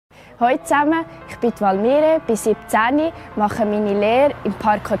Hallo zusammen, ich bin Valmire, bin 17, mache meine Lehre im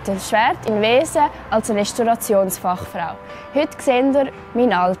Parkhotel Schwert in Wesen als Restaurationsfachfrau. Heute seht ihr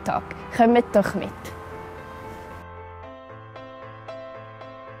meinen Alltag. Kommt doch mit.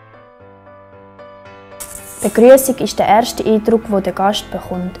 Die Begrüßung ist der erste Eindruck, den der Gast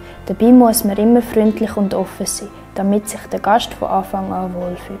bekommt. Dabei muss man immer freundlich und offen sein, damit sich der Gast von Anfang an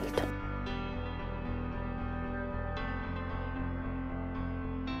wohlfühlt.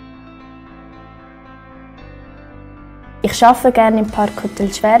 Ich arbeite gerne im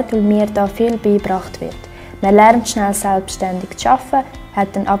Parkhotel Schwert, weil mir hier viel beigebracht wird. Man lernt schnell selbstständig zu arbeiten,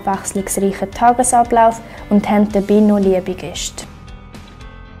 hat einen abwechslungsreichen Tagesablauf und hat dabei noch liebe Gäste.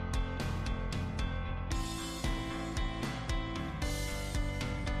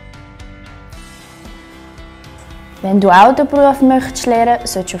 Wenn du auch den Beruf möchtest lernen,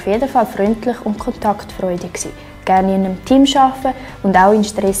 solltest du auf jeden Fall freundlich und kontaktfreudig sein, gerne in einem Team arbeiten und auch in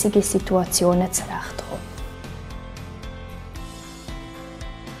stressigen Situationen zurechtkommen.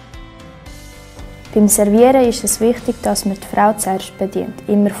 Beim Servieren ist es wichtig, dass man die Frau zuerst bedient,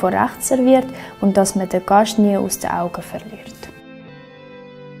 immer von rechts serviert und dass man den Gast nie aus den Augen verliert.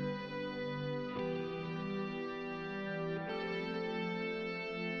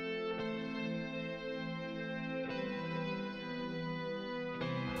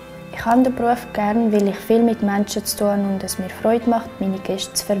 Ich habe den Beruf gerne, weil ich viel mit Menschen zu tun habe und es mir Freude macht, meine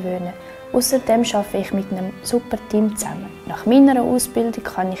Gäste zu verwöhnen. Außerdem arbeite ich mit einem super Team zusammen. Nach meiner Ausbildung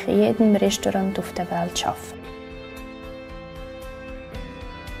kann ich in jedem Restaurant auf der Welt arbeiten.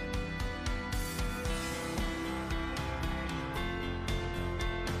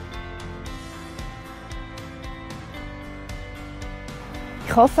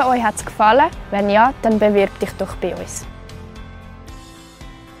 Ich hoffe, euch hat es gefallen. Wenn ja, dann bewirb dich doch bei uns.